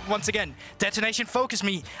 But once again, Detonation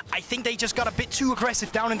FocusMe. I think they just got a bit too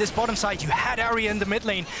aggressive down in this bottom side. You had Arya in the mid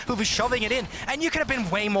lane who was shoving it in, and you could have been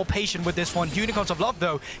way more patient with this one. Unicorns of Love,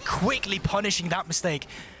 though, quickly punishing that mistake.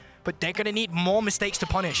 But they're going to need more mistakes to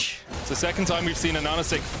punish. It's the second time we've seen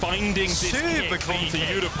Ananasik finding this kick onto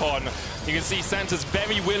Unipon. You can see Santa's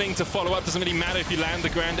very willing to follow up. Doesn't really matter if you land the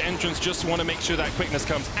grand entrance, just want to make sure that quickness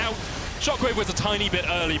comes out. Shockwave was a tiny bit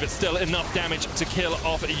early, but still enough damage to kill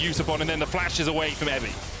off Unipon, and then the flash is away from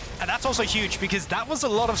Evie. And that's also huge, because that was a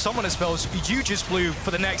lot of summoner spells you just blew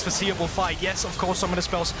for the next foreseeable fight. Yes, of course, summoner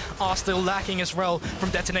spells are still lacking as well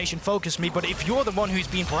from Detonation FocusMe, but if you're the one who's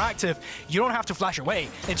being proactive, you don't have to flash away.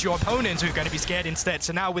 It's your opponents who are going to be scared instead.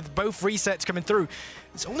 So now with both resets coming through,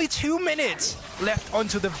 there's only 2 minutes left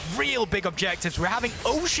onto the real big objectives. We're having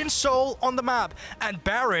Ocean Soul on the map, and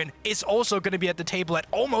Baron is also going to be at the table at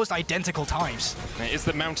almost identical times. It's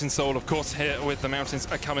the Mountain Soul, of course, here with the Mountains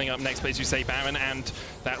coming up next. But as you say, Baron and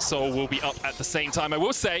that Soul will be up at the same time. I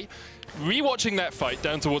will say, rewatching that fight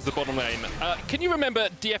down towards the bottom lane, can you remember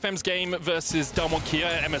DFM's game versus Dalmon Kia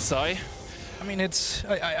at MSI? I mean, it's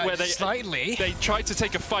slightly. They tried to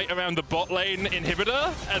take a fight around the bot lane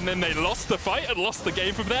inhibitor, and then they lost the fight and lost the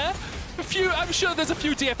game from there. I'm sure there's a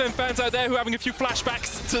few DFM fans out there who are having a few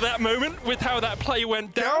flashbacks to that moment with how that play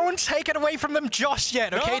went down. Don't take it away from them just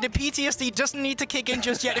yet, okay? No? The PTSD doesn't need to kick in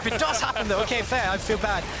just yet. If it does happen, though, okay, fair, I feel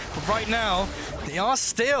bad. But right now, they are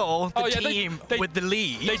still the team with the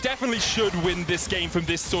lead. They definitely should win this game from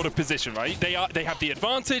this sort of position, right? They have the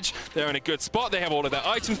advantage, they're in a good spot, they have all of their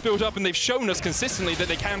items built up, and they've shown us consistently that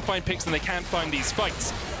they can find picks and they can find these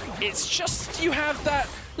fights. It's just you have that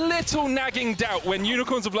little nagging doubt when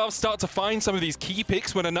Unicorns of Love start to find some of these key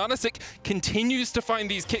picks. When Ananasik continues to find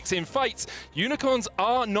these kicks in fights, Unicorns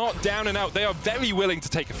are not down and out. They are very willing to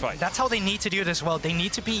take a fight. That's how they need to do it as well. They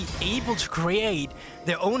need to be able to create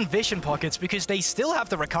their own vision pockets because they still have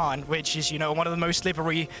the Rakan, which is, you know, one of the most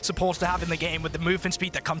slippery supports to have in the game with the movement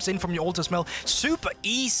speed that comes in from your Altar Smell. Super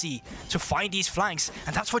easy to find these flanks,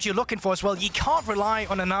 and that's what you're looking for as well. You can't rely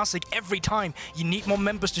on Ananasik every time. You need more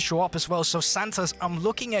members to show up as well. So Santos, I'm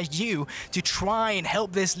looking at you to try and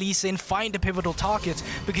help this Lee Sin find a pivotal target,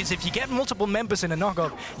 because if you get multiple members in a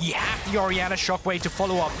knockoff, you have the Orianna Shockwave to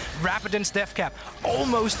follow up. Rapidon's Death Cap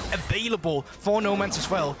almost available for Nomanz as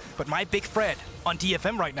well, but my big threat on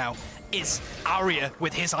DFM right now is Arya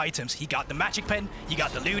with his items. He got the Magic Pen, you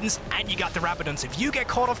got the Ludens, and you got the Rapidons. If you get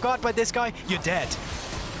caught off guard by this guy, you're dead.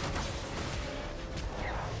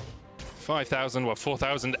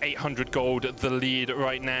 4,800 gold, the lead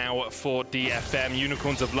right now for DFM.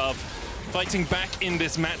 Unicorns of Love fighting back in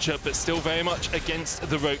this matchup, but still very much against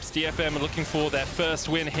the ropes. DFM are looking for their first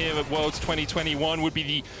win here at Worlds 2021. Would be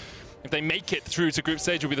the, if they make it through to group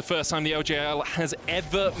stage, will be the first time the LJL has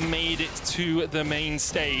ever made it to the main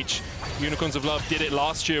stage. Unicorns of Love did it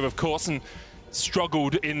last year, of course, and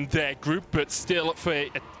struggled in their group, but still for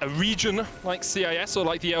a region like CIS or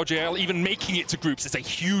like the LJL, even making it to groups is a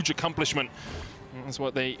huge accomplishment. That's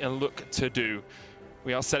what they look to do.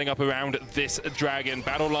 We are setting up around this dragon.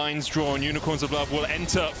 Battle lines drawn. Unicorns of Love will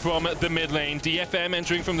enter from the mid lane. DFM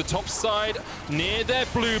entering from the top side near their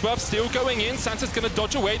blue buff. Still going in. Santa's going to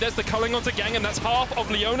dodge away. There's the culling onto Gang, and that's half of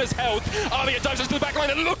Leona's health. Arya dives into the back line,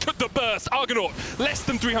 and look at the burst. Argonaut, less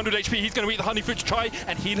than 300 HP. He's going to eat the honey fruit to try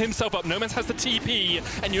and heal himself up. Nomanz has the TP,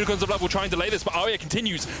 and Unicorns of Love will try and delay this, but Arya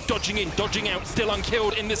continues dodging in, dodging out. Still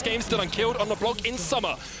unkilled in this game. Still unkilled on the block in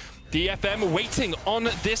summer. DFM waiting on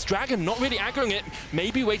this dragon, not really aggroing it,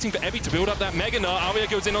 maybe waiting for Evi to build up that Mega Gnar. Arya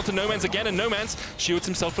goes in onto Nomanz again, and Nomanz shields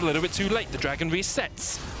himself a little bit too late. The dragon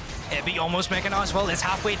resets. Evi almost Mega Gnar as well. It's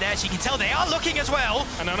halfway there. She can tell they are looking as well.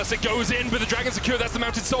 And Ananasik goes in, but the dragon secure. That's the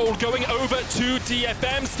Mounted Soul going over to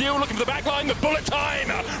DFM. Still looking for the backline. The bullet time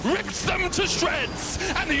rips them to shreds.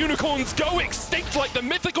 And the Unicorns go extinct like the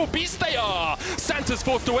mythical beast they are. Santa's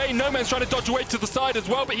forced away. Nomanz trying to dodge away to the side as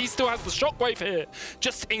well, but he still has the shockwave here,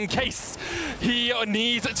 just in case he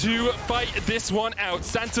needs to fight this one out.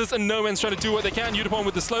 Santa's and Nomanz trying to do what they can. Udapon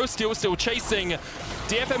with the slow steal, still chasing.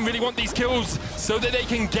 DFM really want these kills so that they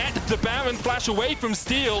can get the Baron flash away from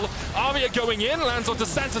Steel. Arya going in, lands onto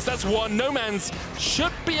Santos, that's one. Nomanz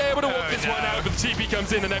should be able to walk this one out, but the TP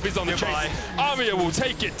comes in and Evi's on the chase. Arya will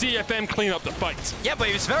take it. DFM clean up the fight. Yeah, but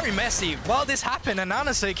it was very messy. While this happened,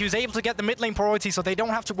 Ananasik, he was able to get the mid lane priority, so they don't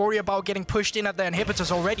have to worry about getting pushed in at their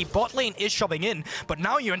inhibitors already. Bot lane is shoving in, but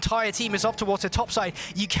now your entire team is up towards the top side.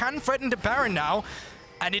 You can threaten the Baron now,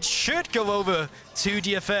 and it should go over to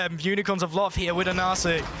DFM. Unicorns of Love here with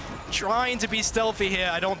Ananasik, trying to be stealthy here.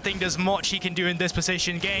 I don't think there's much he can do in this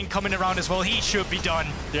position. Gang coming around as well. He should be done.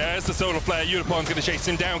 Yeah, it's the solo player. Udapon's going to chase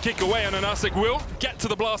him down. Kick away, and Ananasik will get to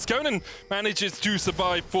the blast cone and manages to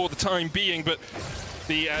survive for the time being. But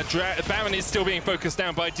the Baron is still being focused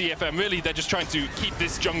down by DFM. Really, they're just trying to keep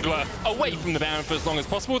this jungler away from the Baron for as long as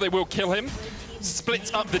possible. They will kill him.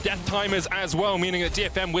 Splits up the death timers as well, meaning that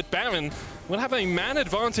DFM with Baron will have a man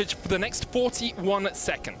advantage for the next 41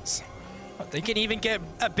 seconds. They can even get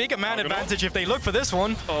a bigger man advantage if they look for this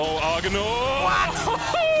one. Oh, Argonaut!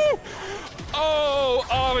 What? Oh,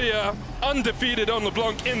 Arya, undefeated on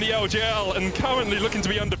LeBlanc in the LJL, and currently looking to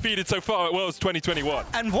be undefeated so far at Worlds 2021.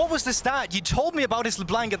 And what was the stat? You told me about his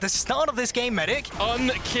LeBlanc at the start of this game, Medic.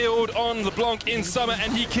 Unkilled on LeBlanc in summer,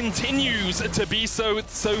 and he continues to be so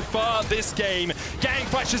far this game. Gang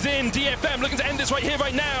flashes in, DFM looking to end this right here,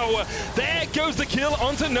 right now. There goes the kill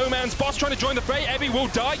onto Nomanz. Boss trying to join the fray. Evi will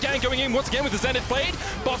die. Gang going in once again with the Zenith Blade.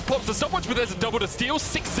 Boss pops the stopwatch, but there's a double to steal.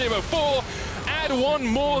 6-0-4. Add one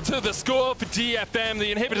more to the score for DFM.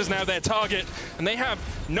 The inhibitor's now their target, and they have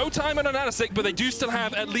no time on Ananasik, but they do still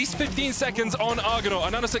have at least 15 seconds on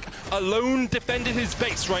Argonaut. Ananasik alone defended his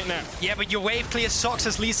base right now. Yeah, but your wave clear sucks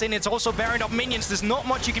as Lee Sin. It's also bearing up minions. There's not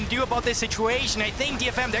much you can do about this situation. I think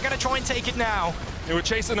DFM, they're going to try and take it now. They were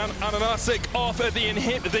chasing Ananasik off at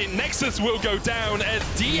the Nexus will go down as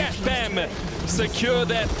DFM secure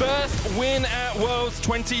their first win at Worlds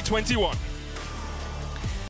 2021.